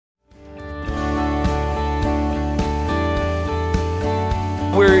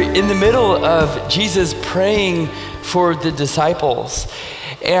we're in the middle of Jesus praying for the disciples.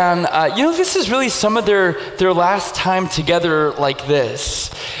 And, this is really some of their last time together like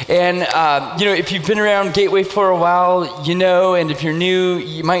this. And, if you've been around Gateway for a while, and if you're new,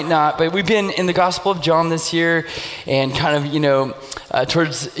 you might not. But we've been in the Gospel of John this year and kind of,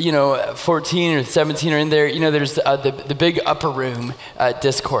 towards, 14 or 17 or in there, there's the big upper room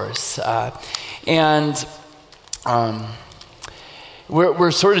discourse.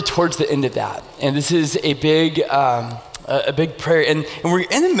 We're sort of towards the end of that. And this is a big prayer, and we're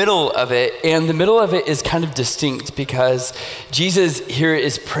in the middle of it, and the middle of it is kind of distinct because Jesus here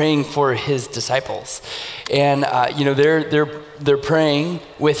is praying for his disciples, and they're praying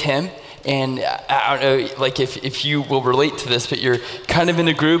with him. And I don't know, like if you will relate to this, but you're kind of in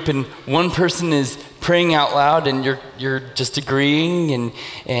a group, and one person is praying out loud, and you're just agreeing,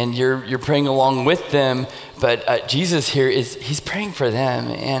 and you're praying along with them. But Jesus here he's praying for them,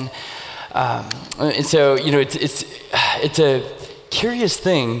 and so it's a curious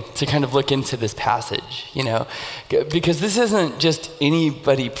thing to kind of look into this passage, because this isn't just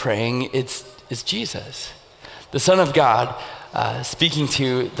anybody praying. It's Jesus, the Son of God, speaking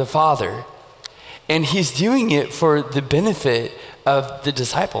to the Father, and he's doing it for the benefit of the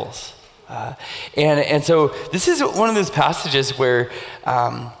disciples. And so this is one of those passages where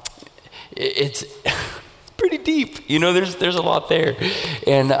it's pretty deep. There's a lot there.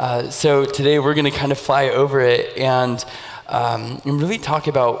 And so today we're going to kind of fly over it and really talk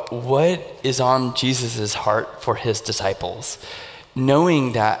about what is on Jesus's heart for his disciples,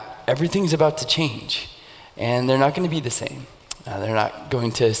 knowing that everything's about to change and they're not going to be the same. They're not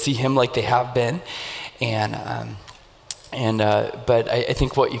going to see him like they have been. But I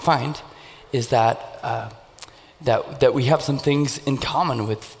think what you find is that we have some things in common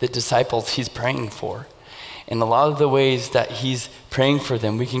with the disciples he's praying for. And a lot of the ways that he's praying for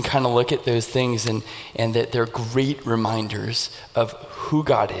them, we can kind of look at those things and that they're great reminders of who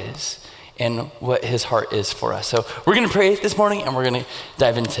God is and what his heart is for us. So we're going to pray this morning, and we're going to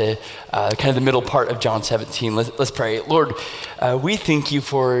dive into kind of the middle part of John 17. Let's pray. Lord, we thank you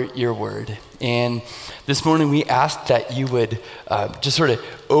for your word. And this morning we ask that you would just sort of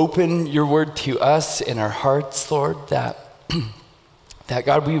open your word to us in our hearts, Lord, that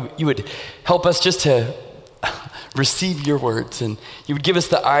God, you would help us just to receive your words, and you would give us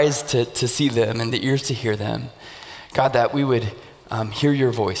the eyes to see them and the ears to hear them. God, that we would hear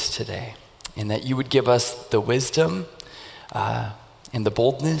your voice today, and that you would give us the wisdom and the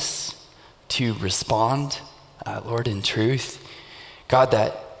boldness to respond, Lord, in truth. God,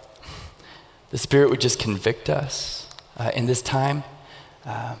 that the Spirit would just convict us in this time,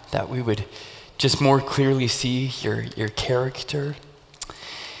 that we would just more clearly see your character.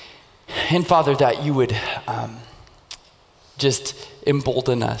 And Father, that you would just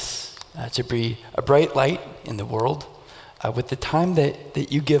embolden us to be a bright light in the world with the time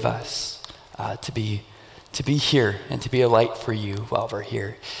that you give us to be here and to be a light for you while we're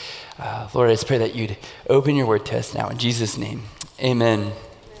here. Lord, I just pray that you'd open your word to us now in Jesus' name. Amen.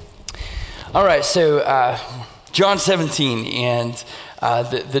 All right, so John 17, and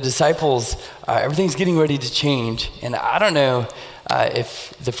the disciples, everything's getting ready to change. And I don't know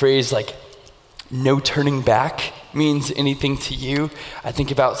if the phrase like no turning back means anything to you. I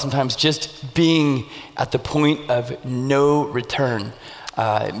think about sometimes just being at the point of no return.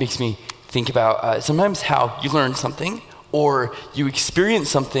 It makes me think about sometimes how you learn something or you experience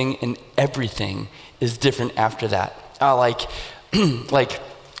something and everything is different after that. Like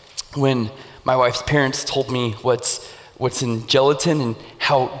when my wife's parents told me what's in gelatin and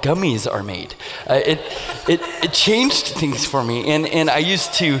how gummies are made. It changed things for me, and I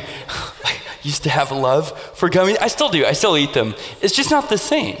used to have a love for gummies. I still do. I still eat them. It's just not the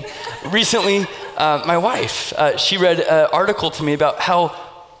same. Recently, my wife, she read an article to me about how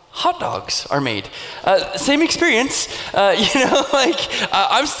hot dogs are made. Same experience,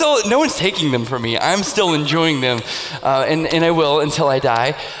 I'm still, no one's taking them from me. I'm still enjoying them, and I will until I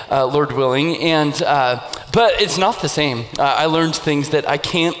die, Lord willing. But it's not the same. I learned things that I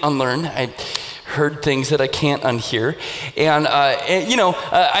can't unlearn. I heard things that I can't unhear. And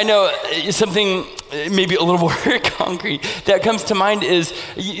I know something maybe a little more concrete that comes to mind is,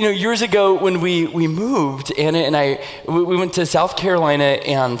 years ago when we moved, Anna and I, we went to South Carolina,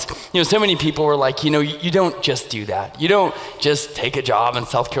 and, so many people were like, you don't just do that. You don't just take a job in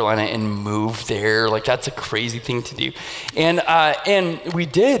South Carolina and move there. Like, that's a crazy thing to do. And we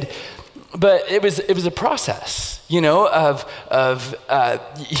did. But it was a process, of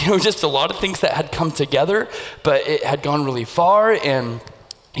just a lot of things that had come together, but it had gone really far, and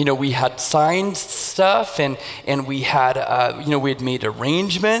we had signed stuff and we had, we had made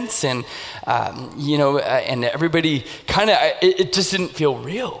arrangements and everybody it just didn't feel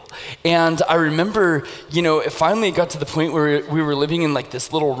real. And I remember, it finally got to the point where we were living in like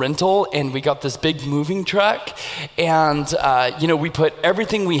this little rental and we got this big moving truck and, we put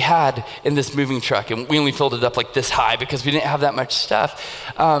everything we had in this moving truck and we only filled it up like this high because we didn't have that much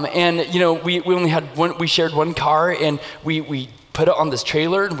stuff. We only had we shared one car and we put it on this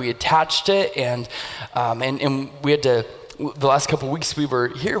trailer and we attached it and we had to, the last couple of weeks we were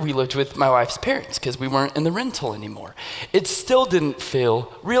here, we lived with my wife's parents because we weren't in the rental anymore. It still didn't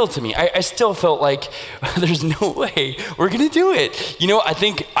feel real to me. I still felt like there's no way we're going to do it.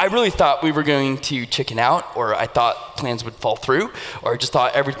 I really thought we were going to chicken out, or I thought plans would fall through, or I just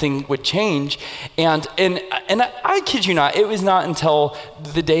thought everything would change. And I kid you not, it was not until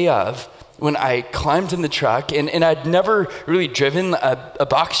the day of when I climbed in the truck, and I'd never really driven a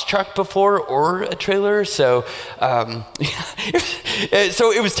box truck before or a trailer, so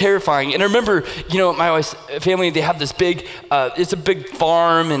so it was terrifying. And I remember, my wife's family, they have this big, it's a big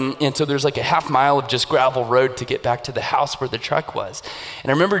farm, and so there's like a half mile of just gravel road to get back to the house where the truck was. And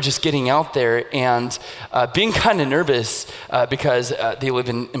I remember just getting out there and being kind of nervous because they live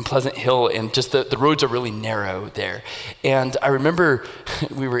in Pleasant Hill, and just the roads are really narrow there. And I remember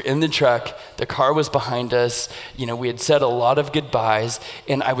we were in the truck, the car was behind us, we had said a lot of goodbyes,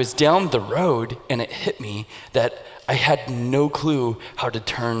 and I was down the road, and it hit me that I had no clue how to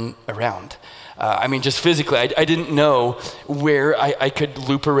turn around. Just physically, I didn't know where I could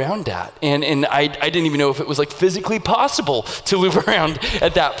loop around at. And I didn't even know if it was like physically possible to loop around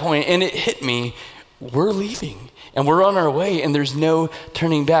at that point. And it hit me, we're leaving. And we're on our way, and there's no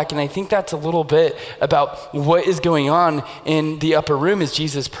turning back. And I think that's a little bit about what is going on in the upper room as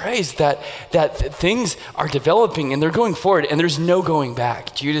Jesus prays, that things are developing, and they're going forward, and there's no going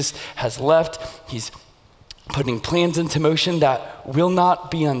back. Judas has left. He's putting plans into motion that will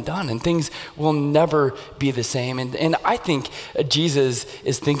not be undone, and things will never be the same. And I think Jesus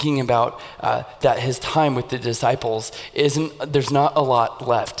is thinking about that his time with the disciples there's not a lot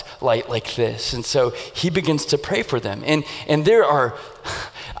left like this. And so he begins to pray for them. And there are,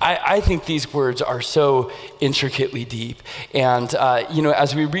 I think these words are so intricately deep. And,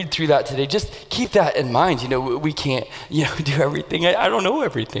 as we read through that today, just keep that in mind. We can't, do everything. I don't know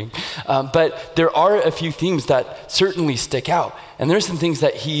everything. But there are a few themes that certainly stick out. And there's some things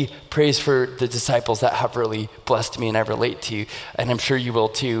that he prays for the disciples that have really blessed me and I relate to, and I'm sure you will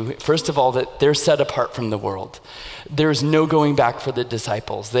too. First of all, that they're set apart from the world. There's no going back for the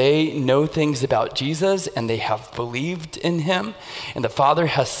disciples. They know things about Jesus and they have believed in him, and the Father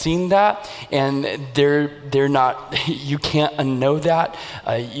has seen that, and they're not, you can't unknow that.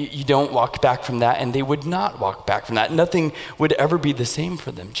 You don't walk back from that, and they would not walk back from that. Nothing would ever be the same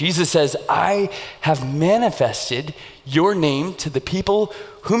for them. Jesus says, I have manifested your name to the people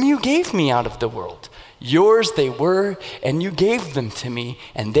whom you gave me out of the world. Yours they were, and you gave them to me,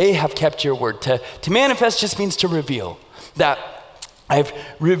 and they have kept your word. To manifest just means to reveal. That I've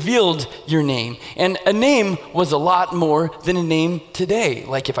revealed your name. And a name was a lot more than a name today.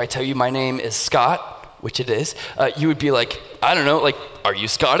 Like if I tell you my name is Scott, which it is, you would be like, I don't know, like, are you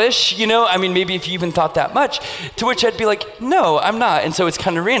Scottish? Maybe if you even thought that much, to which I'd be like, no, I'm not. And so it's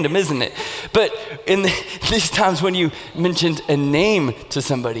kind of random, isn't it? But in these times when you mentioned a name to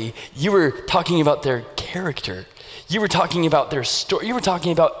somebody, you were talking about their character. You were talking about their story. You were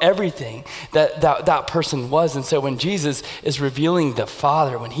talking about everything that person was. And so when Jesus is revealing the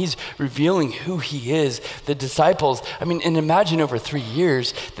Father, when he's revealing who he is, the disciples, and imagine over 3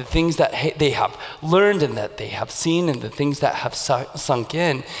 years, the things that they have learned and that they have seen and the things that have sunk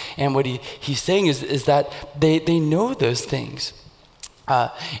in. And what he's saying is that they know those things.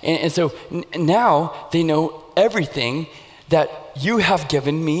 And so now they know everything that you have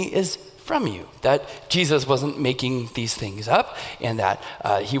given me is from you, that Jesus wasn't making these things up, and that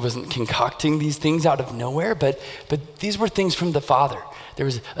he wasn't concocting these things out of nowhere, but these were things from the Father. There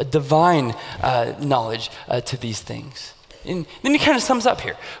was a divine knowledge to these things. And then he kind of sums up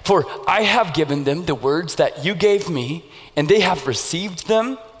here. For I have given them the words that you gave me, and they have received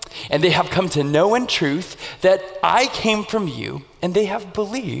them, and they have come to know in truth that I came from you, and they have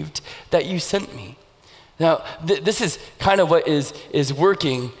believed that you sent me. Now, this is kind of what is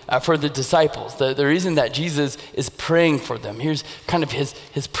working for the disciples. The reason that Jesus is praying for them. Here's kind of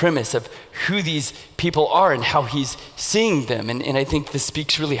his premise of who these people are and how he's seeing them. And I think this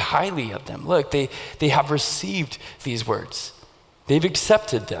speaks really highly of them. Look, they have received these words. They've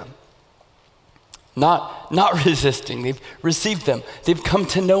accepted them. Not resisting. They've received them. They've come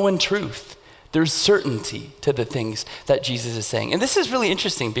to know in truth There's certainty to the things that Jesus is saying. And this is really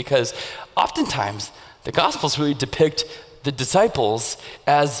interesting because oftentimes the Gospels really depict the disciples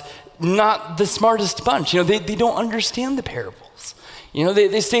as not the smartest bunch. They don't understand the parables.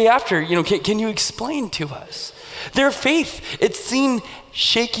 They say after, can you explain to us? Their faith, it's seen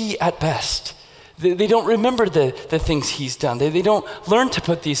shaky at best. They don't remember the things he's done. They don't learn to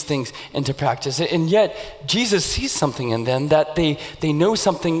put these things into practice. And yet, Jesus sees something in them that they know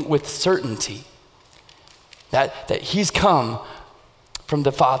something with certainty. That he's come from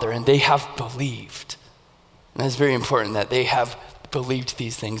the Father and they have believed. And that's very important that they have believed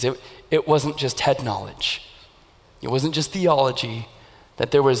these things. It wasn't just head knowledge. It wasn't just theology. That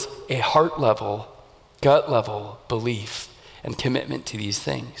there was a heart level, gut level belief and commitment to these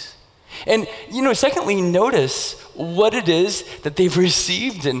things. And, secondly, notice what it is that they've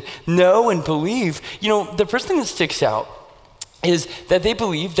received and know and believe. The first thing that sticks out is that they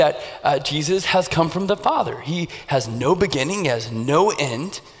believe that Jesus has come from the Father. He has no beginning, he has no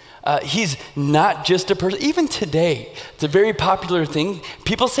end. He's not just a person. Even today, it's a very popular thing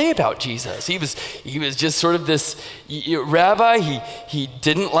people say about Jesus. He was just sort of this rabbi. He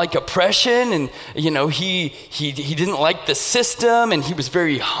didn't like oppression, and he didn't like the system, and he was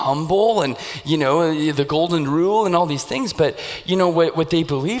very humble, and the golden rule and all these things. But what they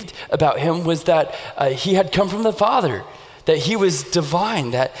believed about him was that he had come from the Father, that he was divine.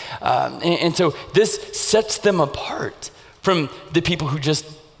 That and so this sets them apart from the people who just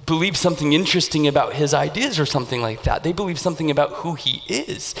believe something interesting about his ideas or something like that. They believe something about who he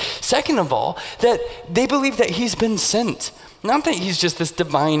is. Second of all, that they believe that he's been sent. Not that he's just this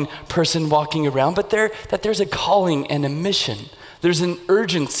divine person walking around, but that there's a calling and a mission. There's an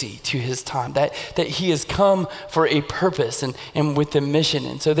urgency to his time, that he has come for a purpose and with a mission.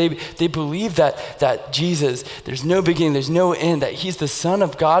 And so they believe that Jesus, there's no beginning, there's no end, that he's the Son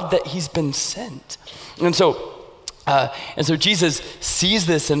of God, that he's been sent. And so Jesus sees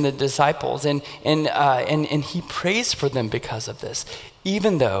this in the disciples, and he prays for them because of this,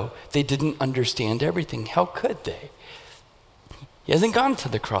 even though they didn't understand everything. How could they? He hasn't gone to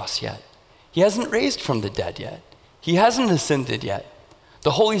the cross yet. He hasn't raised from the dead yet. He hasn't ascended yet.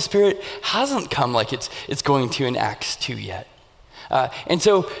 The Holy Spirit hasn't come like it's going to in Acts 2 yet. And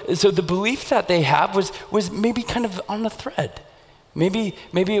so the belief that they have was maybe kind of on a thread. Maybe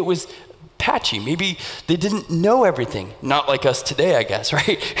it was patchy. Maybe they didn't know everything. Not like us today, I guess,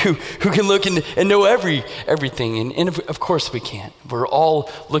 right? Who can look and know everything. And of course we can't. We're all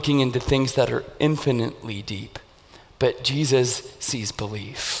looking into things that are infinitely deep. But Jesus sees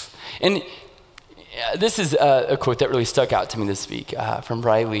belief. And this is a quote that really stuck out to me this week from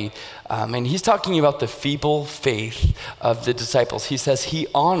Riley. And he's talking about the feeble faith of the disciples. He says he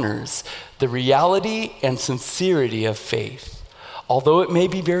honors the reality and sincerity of faith. Although it may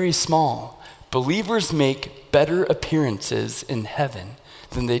be very small, believers make better appearances in heaven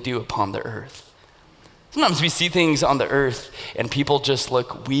than they do upon the earth. Sometimes we see things on the earth and people just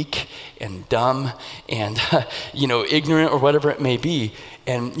look weak and dumb and, ignorant or whatever it may be.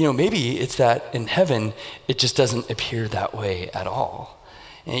 And, maybe it's that in heaven, it just doesn't appear that way at all.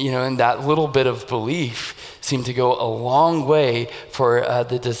 And that little bit of belief seemed to go a long way for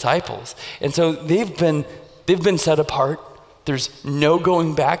the disciples. And so they've been set apart. There's no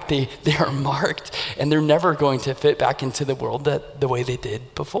going back. They are marked, and they're never going to fit back into the world the way they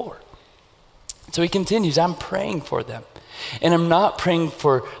did before. So he continues, I'm praying for them. And I'm not praying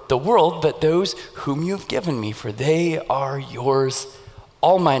for the world, but those whom you have given me, for they are yours.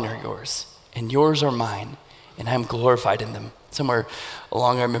 All mine are yours, and yours are mine, and I'm glorified in them. Somewhere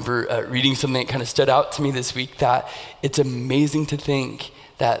along, I remember reading something that kind of stood out to me this week, that it's amazing to think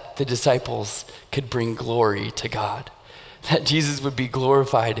that the disciples could bring glory to God, that Jesus would be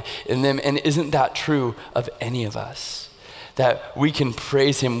glorified in them. And isn't that true of any of us? That we can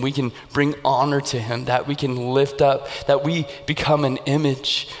praise him, we can bring honor to him, that we can lift up, that we become an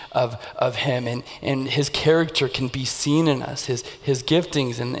image of him, and his character can be seen in us, his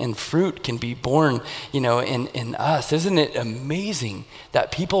giftings and fruit can be born, in us. Isn't it amazing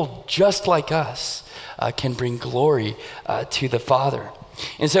that people just like us can bring glory to the Father?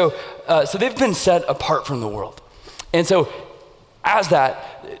 And so they've been set apart from the world. And so as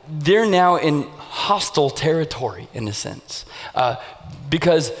that, they're now in hostile territory in a sense,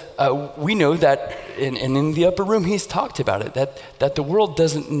 because we know that, and in the upper room he's talked about it, that the world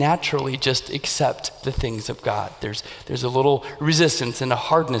doesn't naturally just accept the things of God. There's a little resistance and a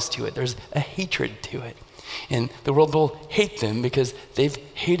hardness to it. There's a hatred to it. And the world will hate them because they've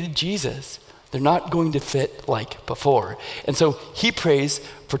hated Jesus. They're not going to fit like before. And so he prays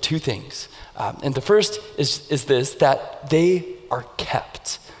for two things. And the first is this, that they are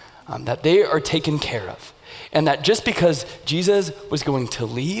kept. that they are taken care of. And that just because Jesus was going to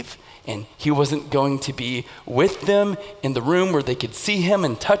leave and he wasn't going to be with them in the room where they could see him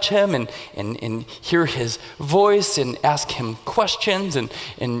and touch him and hear his voice and ask him questions and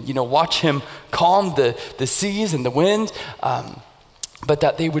watch him calm the seas and the wind, but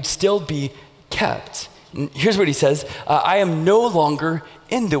that they would still be kept. And here's what he says, I am no longer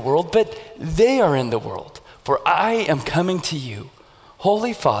in the world, but they are in the world, for I am coming to you.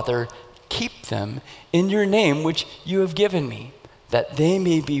 Holy Father, keep them in your name which you have given me, that they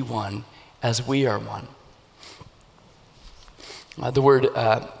may be one as we are one. The word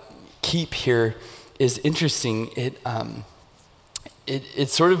keep here is interesting. It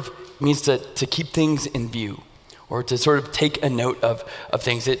sort of means to keep things in view, or to sort of take a note of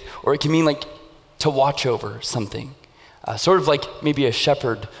things. Or it can mean like to watch over something. Sort of like maybe a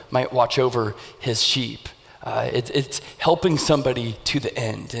shepherd might watch over his sheep. It's helping somebody to the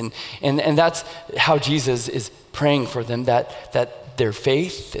end. And that's how Jesus is praying for them, that their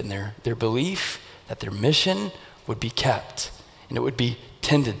faith and their belief, that their mission would be kept and it would be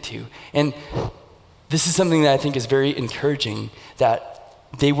tended to. And this is something that I think is very encouraging, that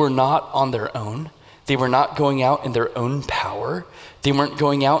they were not on their own. They were not going out in their own power. They weren't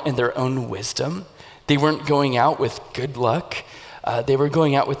going out in their own wisdom. They weren't going out with good luck. They were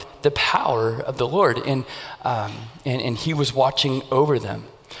going out with the power of the Lord, and he was watching over them.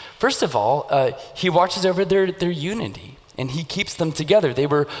 First of all, he watches over their unity, and he keeps them together. They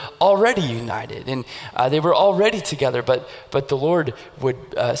were already united, and they were already together, but the Lord would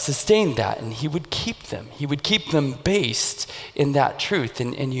sustain that, and he would keep them. He would keep them based in that truth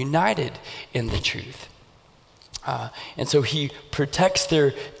and united in the truth. And so he protects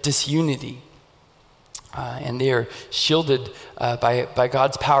their disunity. And they are shielded by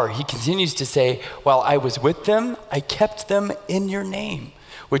God's power. He continues to say, while I was with them, I kept them in your name,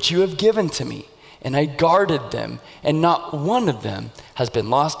 which you have given to me, and I guarded them, and not one of them has been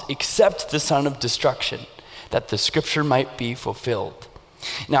lost except the son of destruction, that the scripture might be fulfilled.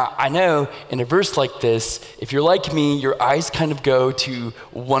 Now, I know in a verse like this, if you're like me, your eyes kind of go to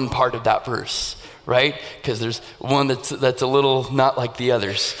one part of that verse, right? Because there's one that's a little not like the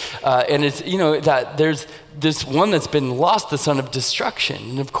others. And it's, that there's this one that's been lost, the son of destruction.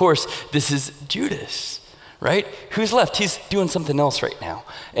 And of course, this is Judas, right? Who's left? He's doing something else right now.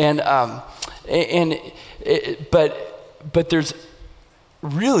 But there's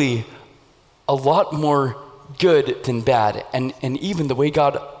really a lot more good than bad. And even the way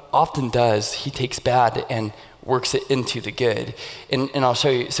God often does, he takes bad and works it into the good. And I'll show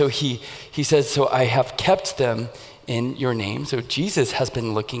you. So he says, so I have kept them in your name. So Jesus has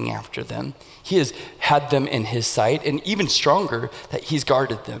been looking after them. He has had them in his sight, and even stronger, that he's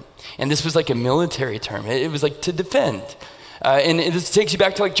guarded them. And this was like a military term. It was like to defend. And this takes you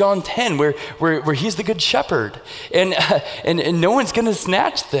back to like John 10, where he's the good shepherd, and no one's going to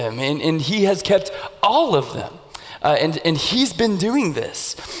snatch them. And he has kept all of them. And he's been doing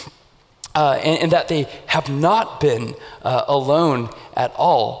this. And that they have not been alone at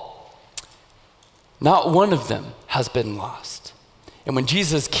all. Not one of them has been lost. And when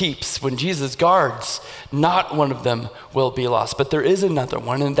Jesus keeps, when Jesus guards, not one of them will be lost. But there is another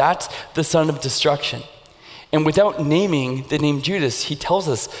one, and that's the son of destruction. And without naming the name Judas, he tells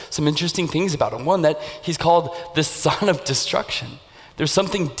us some interesting things about him. One, that he's called the son of destruction. There's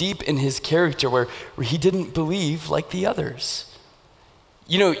something deep in his character where he didn't believe like the others.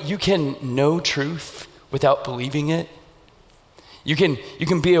 You can know truth without believing it. You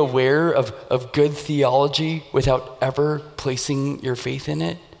can be aware of good theology without ever placing your faith in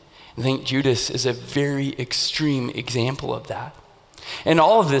it. I think Judas is a very extreme example of that. And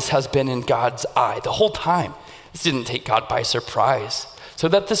all of this has been in God's eye the whole time. This didn't take God by surprise, so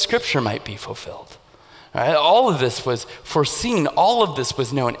that the scripture might be fulfilled. Right? All of this was foreseen. All of this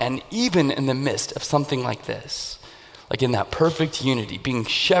was known. And even in the midst of something like this, like in that perfect unity, being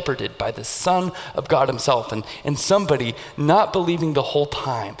shepherded by the Son of God himself, and somebody not believing the whole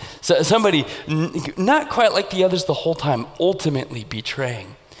time, so somebody not quite like the others the whole time, ultimately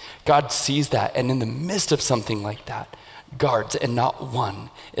betraying. God sees that, and in the midst of something like that, guards, and not one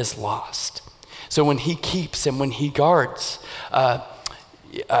is lost. So when he keeps and when he guards,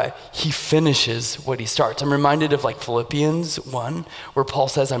 he finishes what he starts. I'm reminded of like Philippians 1, where Paul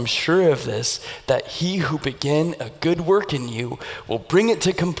says, I'm sure of this, that he who began a good work in you will bring it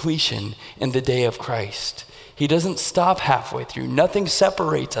to completion in the day of Christ. He doesn't stop halfway through. Nothing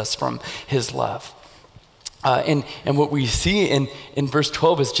separates us from his love. And what we see in verse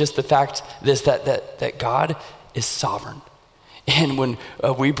 12 is just the fact that God is sovereign. And when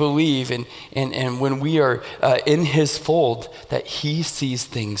we believe and when we are in his fold, that he sees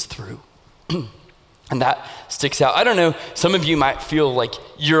things through. And that sticks out. I don't know, some of you might feel like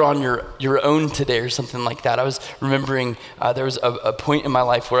you're on your own today or something like that. I was remembering there was a point in my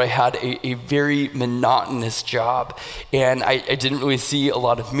life where I had a very monotonous job, and I didn't really see a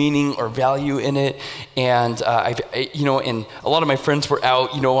lot of meaning or value in it. And and a lot of my friends were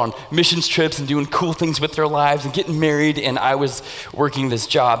out, on missions trips and doing cool things with their lives and getting married, and I was working this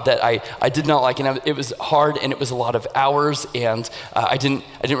job that I did not like, and it was hard, and it was a lot of hours, and I didn't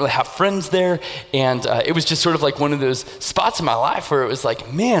really have friends there, and it was just sort of like one of those spots in my life where it was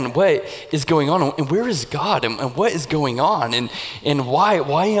like, man, what is going on? And where is God? And what is going on? And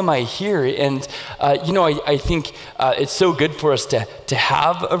why am I here? And, I think it's so good for us to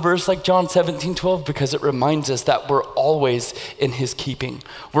have a verse like John 17:12, because it reminds us that we're always in his keeping.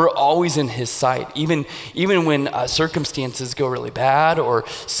 We're always in his sight. Even when circumstances go really bad or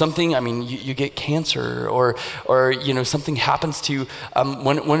something, you get cancer or something happens to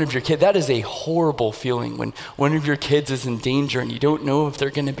one of your kids. That is a horrible feeling when one of your kids is in danger and you don't know if they're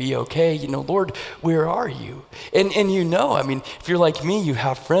going to be okay. Lord, where are you? And if you're like me, you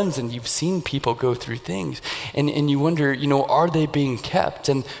have friends and you've seen people go through things, and you wonder, are they being kept?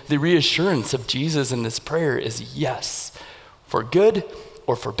 And the reassurance of Jesus in this prayer is yes. For good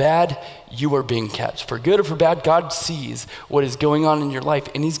or for bad, you are being kept. For good or for bad, God sees what is going on in your life,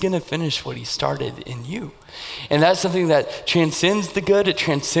 and he's going to finish what he started in you. And that's something that transcends the good, it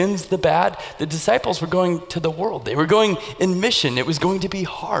transcends the bad. The disciples were going to the world. They were going in mission. It was going to be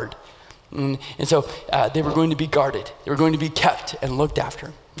hard. And so they were going to be guarded. They were going to be kept and looked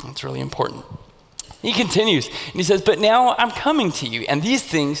after. That's really important. He continues, and he says, but now I'm coming to you, and these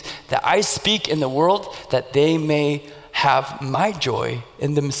things that I speak in the world, that they may have my joy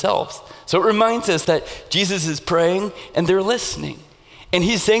in themselves. So it reminds us that Jesus is praying, and they're listening. And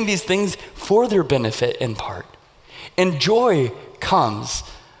he's saying these things for their benefit in part. And joy comes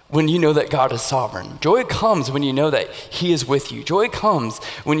when you know that God is sovereign. Joy comes when you know that he is with you. Joy comes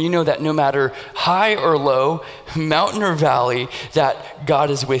when you know that no matter high or low, mountain or valley, that God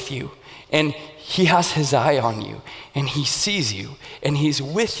is with you. And he has his eye on you, and he sees you, and he's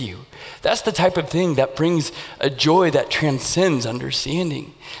with you. That's the type of thing that brings a joy that transcends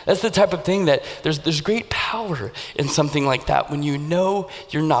understanding. That's the type of thing that there's great power in something like that when you know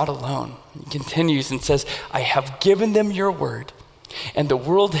you're not alone. He continues and says, I have given them your word, and the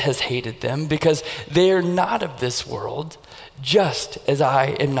world has hated them because they are not of this world, just as I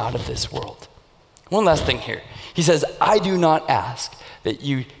am not of this world. One last thing here. He says, I do not ask that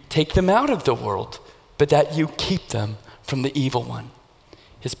you take them out of the world, but that you keep them from the evil one.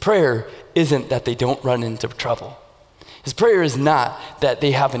 His prayer isn't that they don't run into trouble. His prayer is not that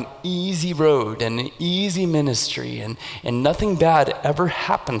they have an easy road and an easy ministry and nothing bad ever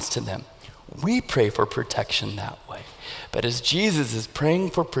happens to them. We pray for protection that way. But as Jesus is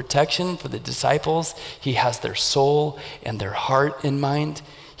praying for protection for the disciples, he has their soul and their heart in mind.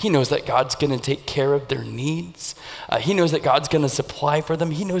 He knows that God's going to take care of their needs. He knows that God's going to supply for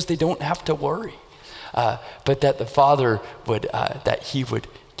them. He knows they don't have to worry. But that the Father would, that he would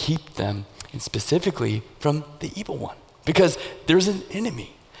keep them, and specifically from the evil one. Because there's an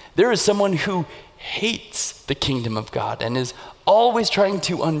enemy. There is someone who hates the kingdom of God and is always trying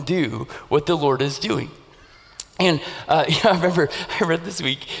to undo what the Lord is doing. And I remember I read this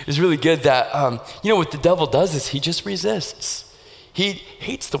week, it was really good that, what the devil does is he just resists. He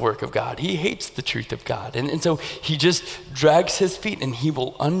hates the work of God. He hates the truth of God. And so he just drags his feet and he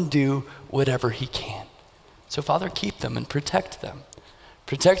will undo whatever he can. So Father, keep them and protect them.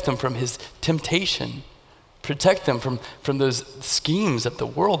 Protect them from his temptation. Protect them from those schemes of the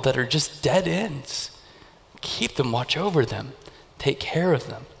world that are just dead ends. Keep them, watch over them, take care of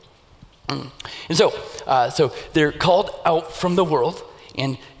them. And so they're called out from the world,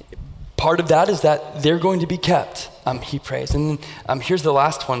 and part of that is that they're going to be kept, he prays. And then here's the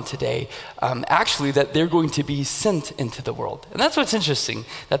last one today, actually that they're going to be sent into the world. And that's what's interesting,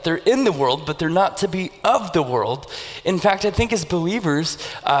 that they're in the world, but they're not to be of the world. In fact, I think as believers,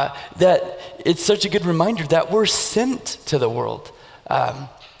 that it's such a good reminder that we're sent to the world.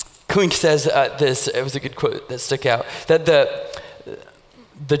 Kuink says this, it was a good quote that stuck out, that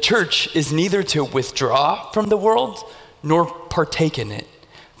the church is neither to withdraw from the world nor partake in it.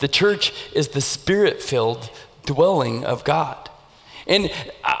 The church is the spirit-filled dwelling of God. And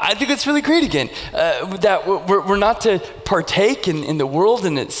I think it's really great again, that we're not to partake in the world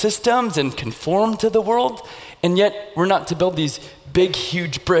and its systems and conform to the world, and yet we're not to build these big,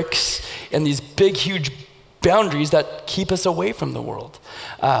 huge bricks and these big, huge boundaries that keep us away from the world.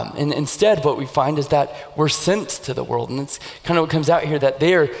 And instead, what we find is that we're sent to the world. And it's kind of what comes out here, that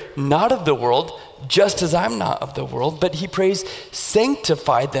they are not of the world, just as I'm not of the world. But he prays,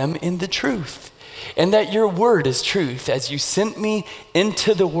 sanctify them in the truth. And that your word is truth. As you sent me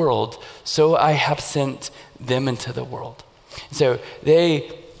into the world, so I have sent them into the world. So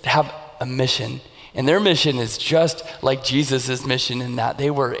they have a mission. And their mission is just like Jesus' mission, in that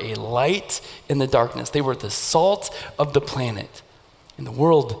they were a light in the darkness. They were the salt of the planet, and the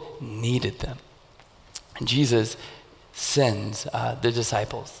world needed them. And Jesus sends the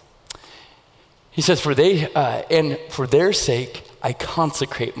disciples. He says, for their sake, I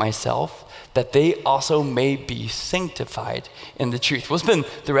consecrate myself, that they also may be sanctified in the truth. We'll spend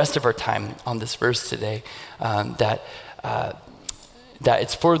the rest of our time on this verse today, that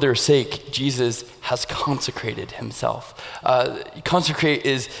it's for their sake Jesus has consecrated himself. Consecrate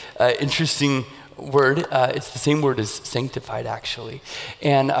is an interesting word. It's the same word as sanctified, actually.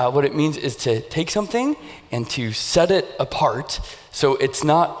 And what it means is to take something and to set it apart, so it's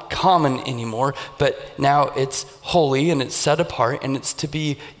not common anymore, but now it's holy and it's set apart, and it's to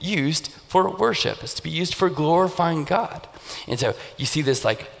be used for worship. It's to be used for glorifying God. And so you see this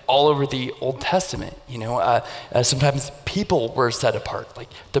like all over the Old Testament. Sometimes people were set apart, like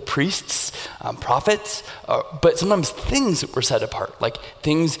the priests, prophets, but sometimes things were set apart, like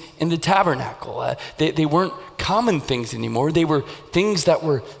things in the tabernacle. They weren't common things anymore. They were things that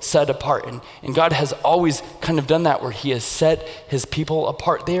were set apart. And God has always kind of done that, where he has set his people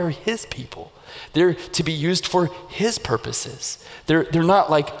apart. They are his people. They're to be used for his purposes. They're not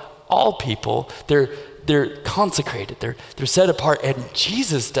like all people. They're consecrated, they're set apart, and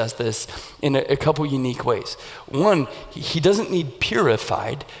Jesus does this in a couple unique ways. One, he doesn't need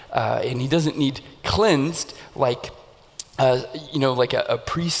purified, and he doesn't need cleansed like a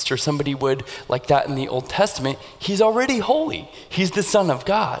priest or somebody would, like that in the Old Testament. He's already holy. He's the Son of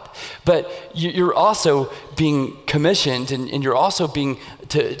God. But you're also being commissioned, and you're also being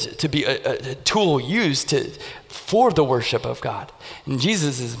to be a tool used for the worship of God. And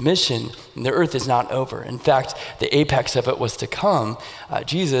Jesus' mission in the earth is not over. In fact, the apex of it was to come.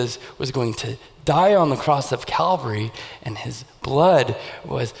 Jesus was going to die on the cross of Calvary, and his blood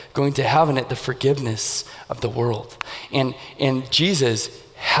was going to have in it the forgiveness of the world. And Jesus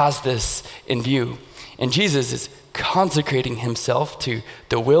has this in view. And Jesus is consecrating himself to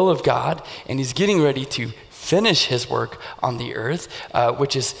the will of God, and he's getting ready to finish his work on the earth,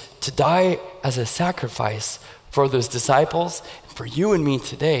 which is to die as a sacrifice for those disciples, for you and me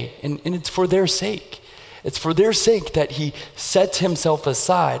today. And it's for their sake. It's for their sake that he sets himself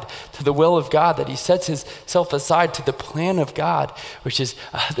aside to the will of God, that he sets himself aside to the plan of God, which is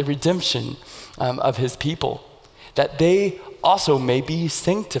the redemption of his people, that they also may be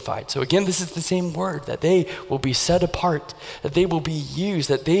sanctified. So again, this is the same word, that they will be set apart, that they will be used,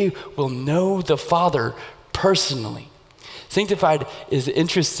 that they will know the Father personally. Sanctified is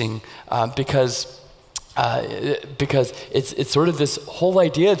interesting because it's sort of this whole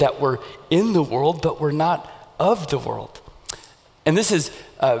idea that we're in the world, but we're not of the world. And this is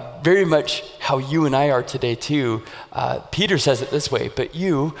very much how you and I are today too. Peter says it this way, but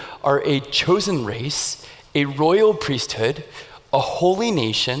you are a chosen race, a royal priesthood, a holy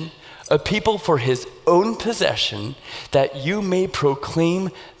nation, a people for his own possession, that you may proclaim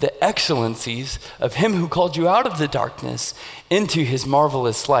the excellencies of him who called you out of the darkness into his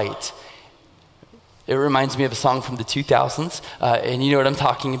marvelous light. It reminds me of a song from the 2000s, and you know what I'm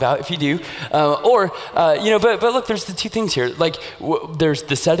talking about if you do. But look, there's the two things here. Like, there's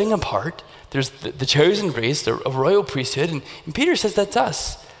the setting apart, there's the chosen race, a royal priesthood, and Peter says that's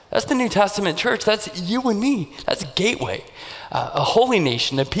us. That's the New Testament church. That's you and me. That's Gateway, a holy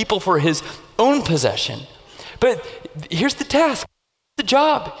nation, a people for his own possession. But here's the task, the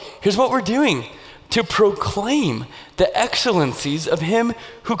job. Here's what we're doing: to proclaim the excellencies of him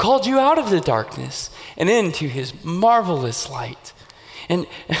who called you out of the darkness and into his marvelous light. And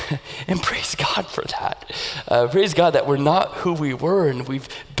praise God for that. Praise God that we're not who we were, and we've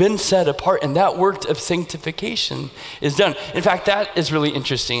been set apart, and that work of sanctification is done. In fact, that is really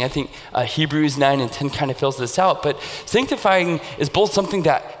interesting. I think Hebrews 9 and 10 kind of fills this out, but sanctifying is both something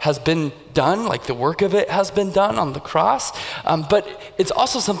that has been done, like the work of it has been done on the cross, but it's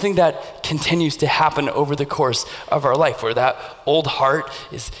also something that continues to happen over the course of our life, where that old heart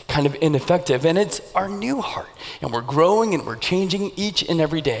is kind of ineffective, and it's our new heart, and we're growing and we're changing each and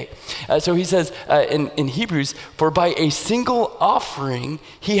every day. So he says in Hebrews, for by a single offering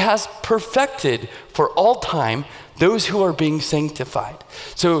he he has perfected for all time those who are being sanctified.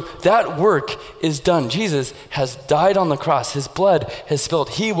 So that work is done. Jesus has died on the cross. His blood has spilled.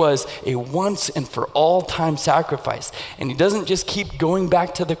 He was a once and for all time sacrifice. And he doesn't just keep going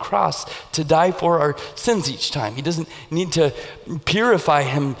back to the cross to die for our sins each time. He doesn't need to purify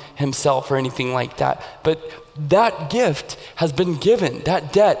himself or anything like that. But that gift has been given.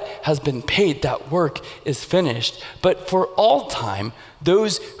 That debt has been paid. That work is finished. But for all time,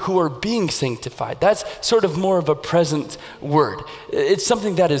 those who are being sanctified, that's sort of more of a present word. It's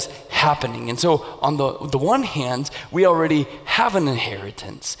something that is happening. And so on the one hand, we already have an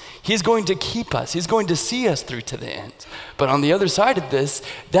inheritance. He's going to keep us. He's going to see us through to the end. But on the other side of this,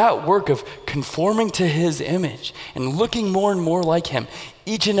 that work of conforming to his image and looking more and more like him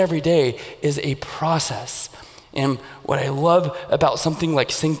each and every day is a process. And what I love about something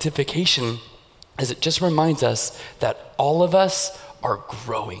like sanctification is it just reminds us that all of us are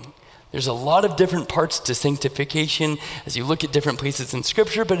growing. There's a lot of different parts to sanctification as you look at different places in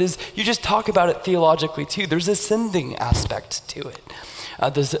Scripture, but as you just talk about it theologically too, there's a sending aspect to it.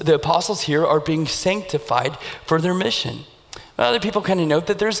 The apostles here are being sanctified for their mission. Other people kind of note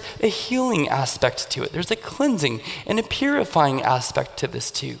that there's a healing aspect to it. There's a cleansing and a purifying aspect to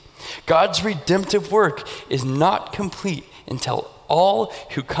this too. God's redemptive work is not complete until all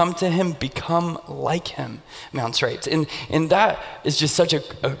who come to him become like him, Mounts writes. And that is just such a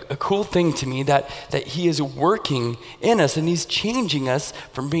cool thing to me that he is working in us and he's changing us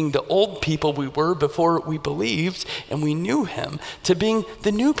from being the old people we were before we believed and we knew him to being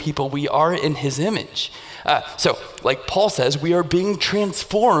the new people we are in his image. So, like Paul says, we are being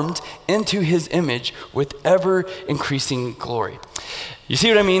transformed into his image with ever increasing glory. You see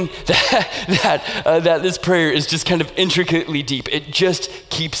what I mean? That this prayer is just kind of intricately deep. It just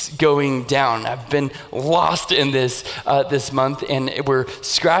keeps going down. I've been lost in this month, and we're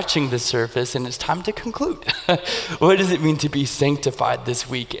scratching the surface, and it's time to conclude. What does it mean to be sanctified this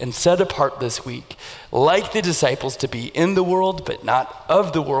week and set apart this week? Like the disciples, to be in the world, but not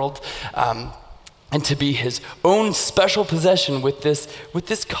of the world. And to be his own special possession with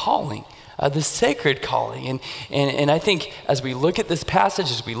this calling, the sacred calling. And I think as we look at this passage,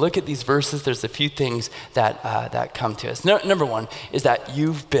 as we look at these verses, there's a few things that come to us. Number one is that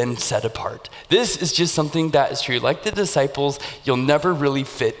you've been set apart. This is just something that is true. Like the disciples, you'll never really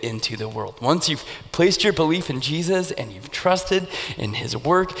fit into the world. Once you've placed your belief in Jesus and you've trusted in his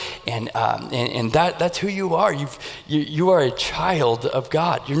work, and that's who you are. You are a child of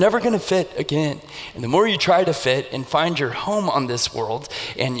God. You're never going to fit again. And the more you try to fit and find your home on this world,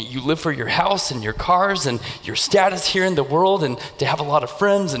 and you live for your house and your cars and your status here in the world, and to have a lot of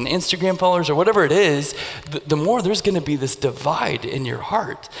friends and Instagram followers or whatever it is, the more there's going to be this divide in your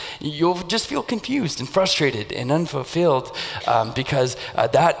heart. You'll just feel confused and frustrated and unfulfilled because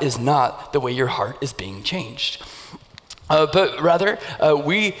that is not the way your heart is being changed. But rather,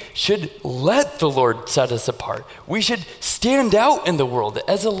 we should let the Lord set us apart. We should stand out in the world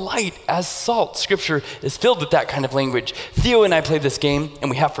as a light, as salt. Scripture is filled with that kind of language. Theo and I play this game, and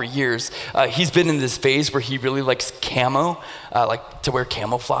we have for years. He's been in this phase where he really likes camo, like to wear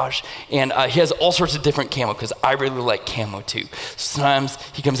camouflage. And he has all sorts of different camo, because I really like camo too. Sometimes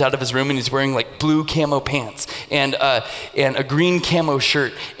he comes out of his room and he's wearing like blue camo pants and a green camo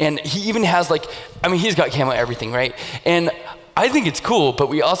shirt. And he even has he's got camo everything, right? And I think it's cool, but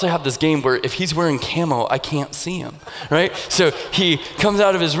we also have this game where if he's wearing camo, I can't see him, right? So he comes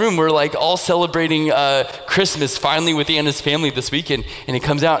out of his room, we're like all celebrating Christmas finally with Anna's family this weekend, and he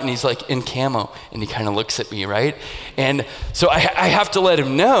comes out and he's like in camo, and he kind of looks at me, right? And so I have to let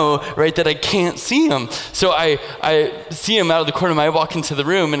him know, right, that I can't see him. So I see him out of the corner of my eye, walk into the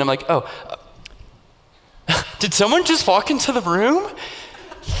room, and I'm like, oh, did someone just walk into the room?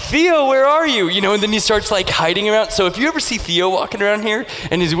 Theo, where are you? And then he starts like hiding around. So if you ever see Theo walking around here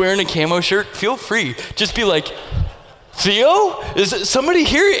and he's wearing a camo shirt, feel free. Just be like, Theo, is somebody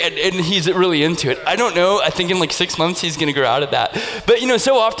here? And he's really into it. I don't know. I think in like 6 months he's going to grow out of that. But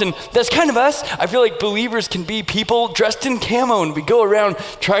so often that's kind of us. I feel like believers can be people dressed in camo, and we go around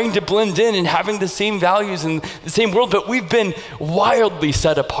trying to blend in and having the same values in the same world, but we've been wildly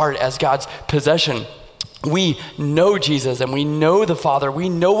set apart as God's possession. We know Jesus and we know the Father. We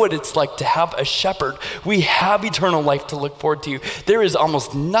know what it's like to have a shepherd. We have eternal life to look forward to. There is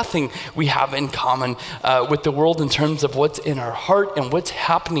almost nothing we have in common with the world in terms of what's in our heart and what's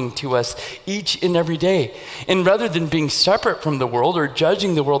happening to us each and every day. And rather than being separate from the world or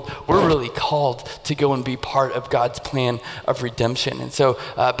judging the world, we're really called to go and be part of God's plan of redemption. And so,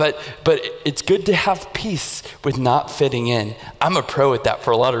 but it's good to have peace with not fitting in. I'm a pro at that for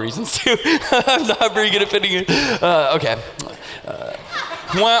a lot of reasons too. I'm not very good at fitting in. Okay.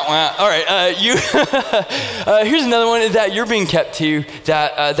 Wah, wah. All right, here's another one that you're being kept to,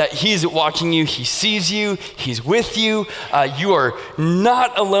 that he's watching you, he sees you, he's with you, you are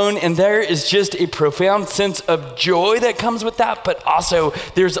not alone, and there is just a profound sense of joy that comes with that, but also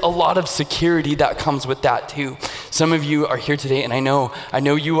there's a lot of security that comes with that too. Some of you are here today, and I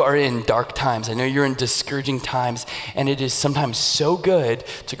know you are in dark times, I know you're in discouraging times, and it is sometimes so good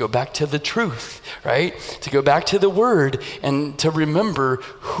to go back to the truth, right? To go back to the word and to remember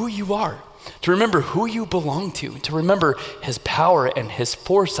who you are, to remember who you belong to remember his power and his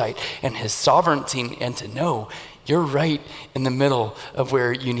foresight and his sovereignty, and to know you're right in the middle of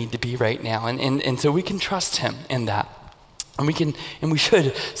where you need to be right now. And so we can trust him in that. And we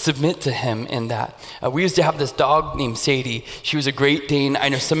should submit to him in that. We used to have this dog named Sadie. She was a Great Dane. I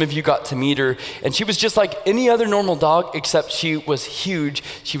know some of you got to meet her, and she was just like any other normal dog, except she was huge.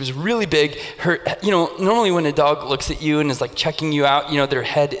 She was really big. Normally when a dog looks at you and is like checking you out, their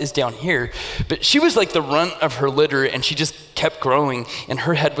head is down here. But she was like the runt of her litter, and she just kept growing, and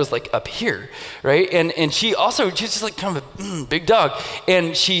her head was like up here, right? And she's just like kind of a big dog,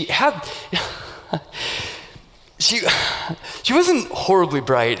 and she had. She wasn't horribly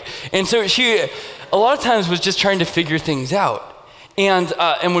bright, and so she a lot of times was just trying to figure things out. And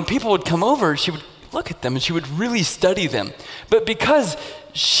when people would come over, she would look at them and she would really study them. But because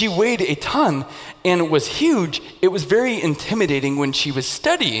she weighed a ton and was huge, it was very intimidating when she was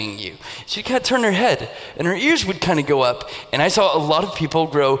studying you. She'd kind of turn her head and her ears would kind of go up. And I saw a lot of people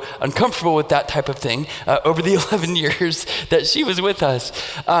grow uncomfortable with that type of thing over the 11 years that she was with us.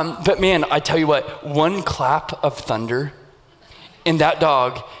 But man, I tell you what, one clap of thunder and that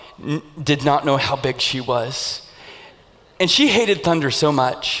dog did not know how big she was. And she hated thunder so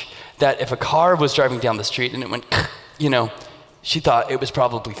much that if a car was driving down the street and it went, she thought it was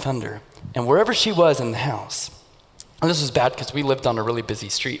probably thunder. And wherever she was in the house, and this was bad because we lived on a really busy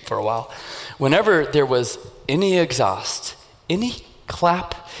street for a while, whenever there was any exhaust, any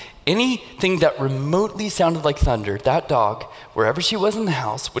clap, anything that remotely sounded like thunder, that dog, wherever she was in the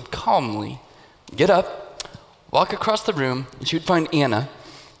house, would calmly get up, walk across the room, and she would find Anna,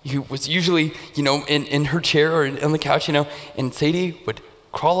 who was usually, in her chair or on the couch, and Sadie would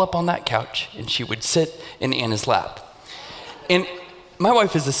crawl up on that couch and she would sit in Anna's lap. And my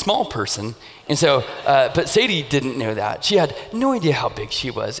wife is a small person, and so, but Sadie didn't know that. She had no idea how big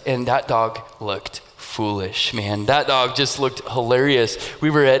she was, and that dog looked foolish, man. That dog just looked hilarious. We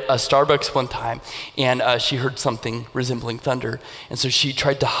were at a Starbucks one time, and she heard something resembling thunder, and so she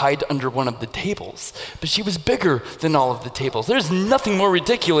tried to hide under one of the tables, but she was bigger than all of the tables. There's nothing more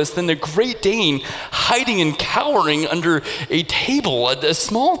ridiculous than the Great Dane hiding and cowering under a table, a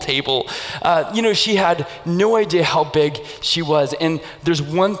small table. She had no idea how big she was, and there's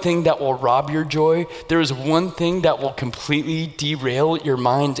one thing that will rob your joy. There is one thing that will completely derail your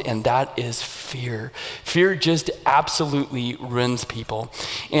mind, and that is fear. Fear just absolutely ruins people.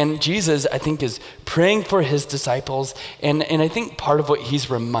 And Jesus, I think, is praying for his disciples. And I think part of what he's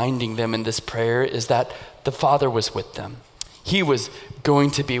reminding them in this prayer is that the Father was with them. He was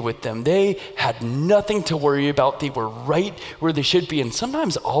going to be with them. They had nothing to worry about. They were right where they should be. And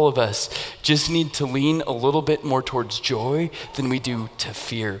sometimes all of us just need to lean a little bit more towards joy than we do to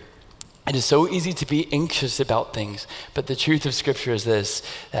fear. It is so easy to be anxious about things, but the truth of Scripture is this,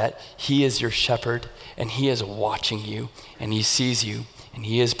 that he is your shepherd, and he is watching you, and he sees you, and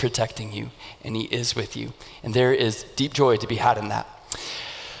he is protecting you, and he is with you. And there is deep joy to be had in that.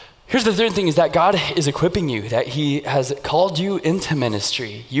 Here's the third thing, is that God is equipping you, that he has called you into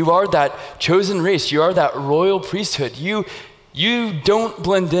ministry. You are that chosen race. You are that royal priesthood. You don't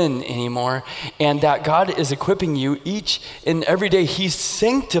blend in anymore, and that God is equipping you each and every day. He's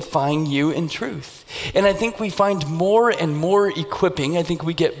sanctifying you in truth. And I think we find more and more equipping. I think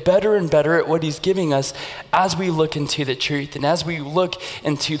we get better and better at what he's giving us as we look into the truth and as we look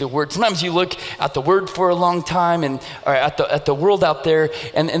into the word. Sometimes you look at the word for a long time or at the world out there,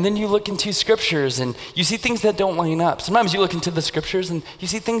 and then you look into scriptures and you see things that don't line up. Sometimes you look into the scriptures and you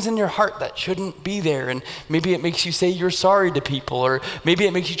see things in your heart that shouldn't be there, and maybe it makes you say you're sorry to people, or maybe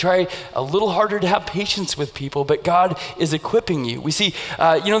it makes you try a little harder to have patience with people, but God is equipping you. We see,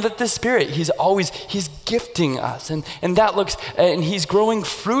 that the Spirit, he's gifting us, and that looks, and he's growing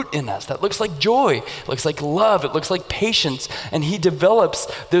fruit in us. That looks like joy, it looks like love, it looks like patience, and he develops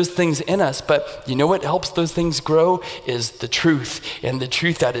those things in us. But you know what helps those things grow is the truth, and the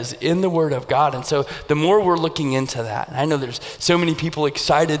truth that is in the Word of God. And so the more we're looking into that, and I know there's so many people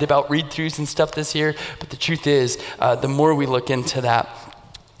excited about read-throughs and stuff this year, but the truth is, the more we look into that,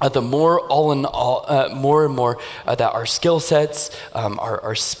 the more all in all, more and more that our skill sets,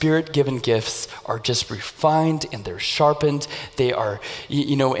 our spirit-given gifts are just refined and they're sharpened. They are,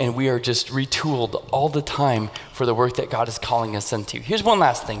 and we are just retooled all the time for the work that God is calling us into. Here's one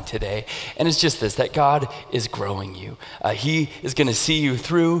last thing today, and it's just this, that God is growing you. He is going to see you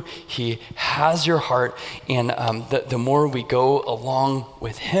through. He has your heart, and the more we go along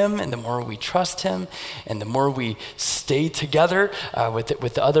with him, and the more we trust him, and the more we stay together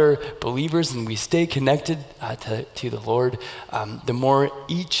with other believers, and we stay connected to the Lord, the more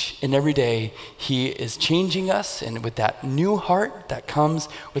each and every day he is changing us, and with that new heart that comes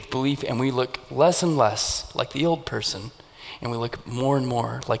with belief, and we look less and less like the old person, and we look more and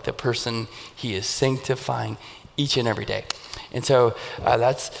more like the person he is sanctifying each and every day. And so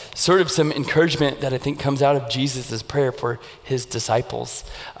that's sort of some encouragement that I think comes out of Jesus' prayer for his disciples.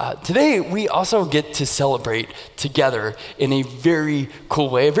 Today, we also get to celebrate together in a very cool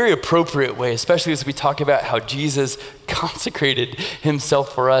way, a very appropriate way, especially as we talk about how Jesus consecrated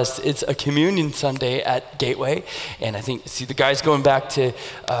himself for us. It's a communion Sunday at Gateway, and I think, see the guys going back to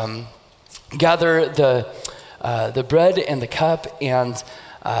gather the bread and the cup, and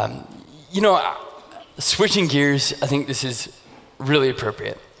switching gears, I think this is really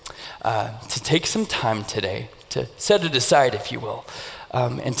appropriate to take some time today to set it aside, if you will,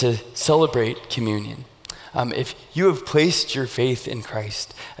 and to celebrate communion. If you have placed your faith in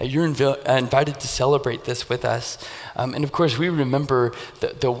Christ, you're invited to celebrate this with us. And of course, we remember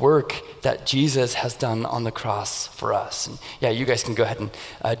the work that Jesus has done on the cross for us. And yeah, you guys can go ahead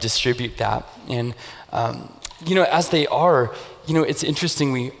and distribute that. And as they are, it's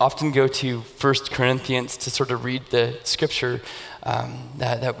interesting, we often go to 1 Corinthians to sort of read the scripture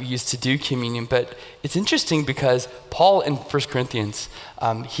that we use to do communion. But it's interesting because Paul in 1 Corinthians,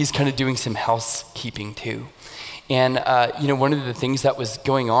 he's kind of doing some housekeeping too. And, one of the things that was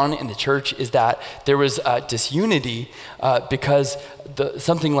going on in the church is that there was disunity because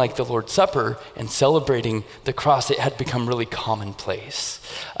something like the Lord's Supper and celebrating the cross, it had become really commonplace.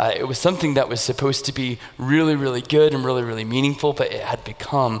 It was something that was supposed to be really, really good and really, really meaningful, but it had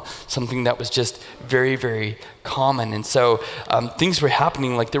become something that was just very, very common. And so things were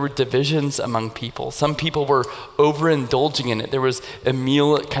happening, like there were divisions among people. Some people were overindulging in it. There was a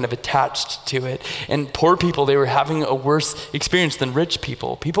meal kind of attached to it. And poor people, they were having a worse experience than rich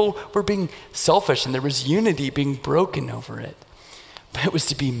people. People were being selfish, and there was unity being broken over it. But it was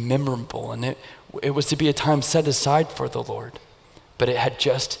to be memorable, and it was to be a time set aside for the Lord. But it had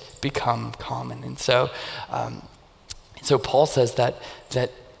just become common. And so Paul says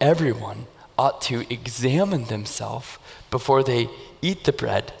that everyone ought to examine themselves before they eat the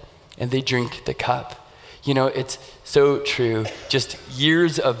bread and they drink the cup. It's so true. Just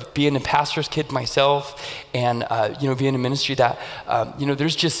years of being a pastor's kid myself and, being in ministry that,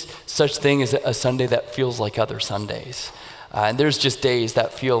 there's just such thing as a Sunday that feels like other Sundays. And there's just days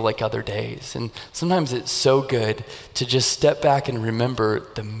that feel like other days. And sometimes it's so good to just step back and remember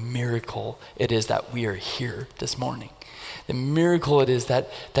the miracle it is that we are here this morning. The miracle it is that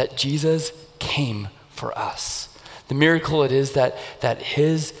Jesus came for us. The miracle it is that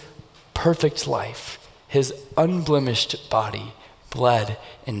his perfect life, his unblemished body, bled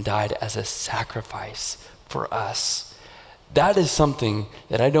and died as a sacrifice for us. That is something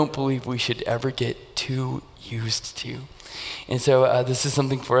that I don't believe we should ever get too used to. And so this is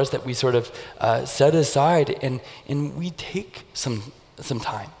something for us that we sort of set aside, and we take some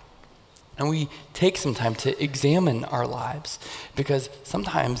time. And we take some time to examine our lives, because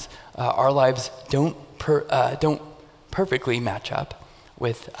sometimes our lives don't perfectly match up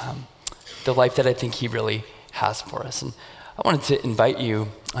with the life that I think he really has for us. And I wanted to invite you,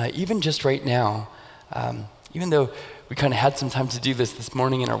 even just right now, even though we kind of had some time to do this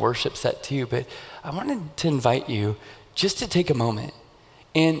morning in our worship set too, but I wanted to invite you just to take a moment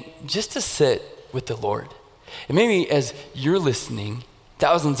and just to sit with the Lord. And maybe as you're listening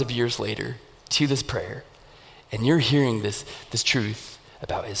thousands of years later to this prayer, and you're hearing this truth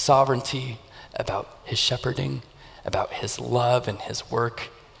about his sovereignty, about his shepherding, about his love and his work,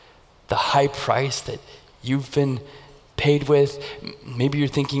 the high price that you've been paid with. Maybe you're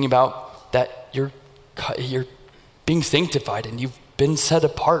thinking about that you're being sanctified and you've been set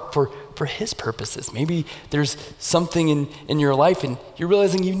apart for his purposes. Maybe there's something in your life and you're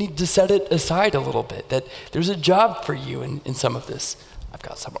realizing you need to set it aside a little bit, that there's a job for you in some of this. I've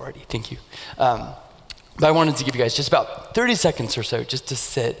got some already, thank you. But I wanted to give you guys just about 30 seconds or so just to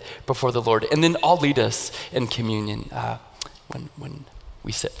sit before the Lord, and then I'll lead us in communion when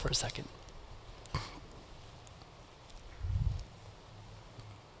we sit for a second.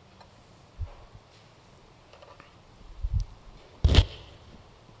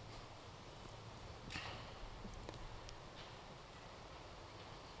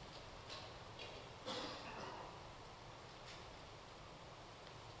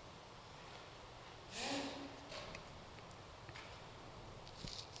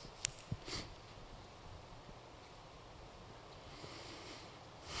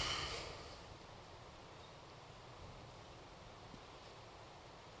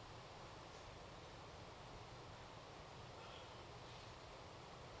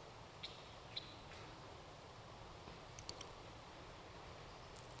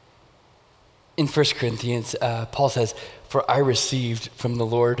 in 1 Corinthians, Paul says, "For I received from the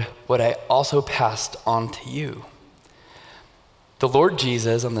Lord what I also passed on to you. The Lord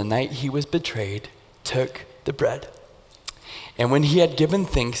Jesus, on the night he was betrayed, took the bread. And when he had given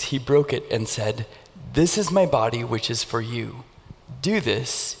thanks, he broke it and said, 'This is my body, which is for you. Do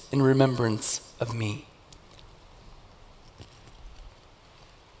this in remembrance of me.'"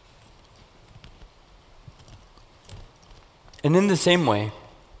 And in the same way,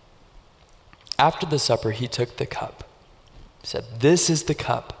 after the supper, he took the cup. He said, "This is the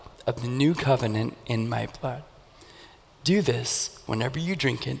cup of the new covenant in my blood. Do this whenever you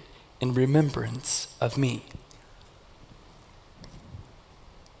drink it in remembrance of me."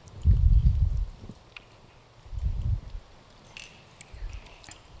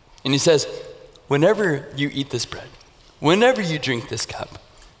 And he says, whenever you eat this bread, whenever you drink this cup,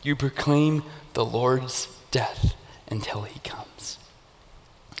 you proclaim the Lord's death until he comes.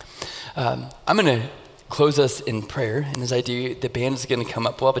 I'm going to close us in prayer. And as I do, the band is going to come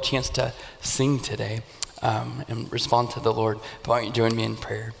up. We'll have a chance to sing today and respond to the Lord. But why don't you join me in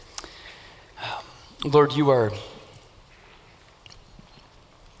prayer? Lord, you are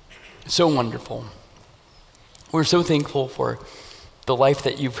so wonderful. We're so thankful for the life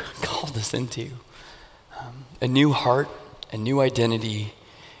that you've called us into. A new heart, a new identity,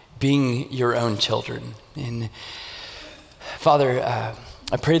 being your own children. And Father,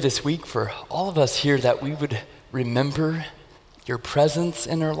 I pray this week for all of us here that we would remember your presence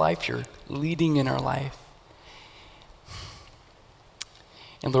in our life, your leading in our life.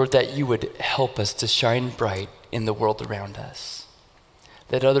 And Lord, that you would help us to shine bright in the world around us.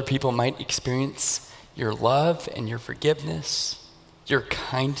 That other people might experience your love and your forgiveness, your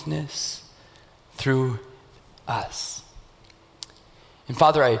kindness through us. And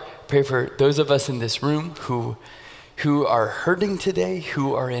Father, I pray for those of us in this room who are hurting today,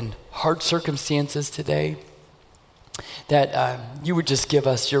 who are in hard circumstances today, that you would just give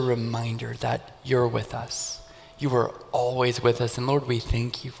us your reminder that you're with us. You are always with us. And Lord, we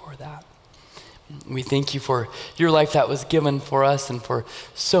thank you for that. We thank you for your life that was given for us and for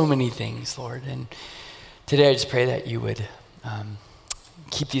so many things, Lord. And today I just pray that you would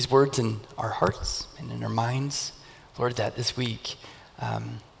keep these words in our hearts and in our minds. Lord, that this week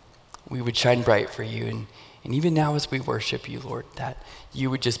we would shine bright for you. And even now as we worship you, Lord, that you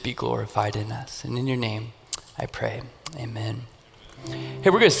would just be glorified in us. And in your name, I pray. Amen. Hey,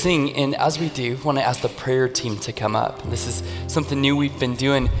 we're going to sing, and as we do, I want to ask the prayer team to come up. This is something new we've been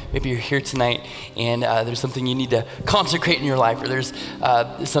doing. Maybe you're here tonight, and there's something you need to consecrate in your life, or there's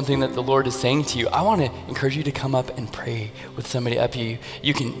something that the Lord is saying to you. I want to encourage you to come up and pray with somebody up you.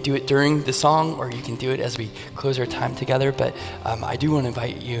 You can do it during the song, or you can do it as we close our time together, but I do want to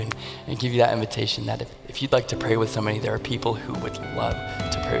invite you and give you that invitation that if you'd like to pray with somebody, there are people who would love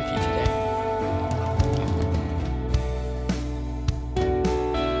to pray with you today.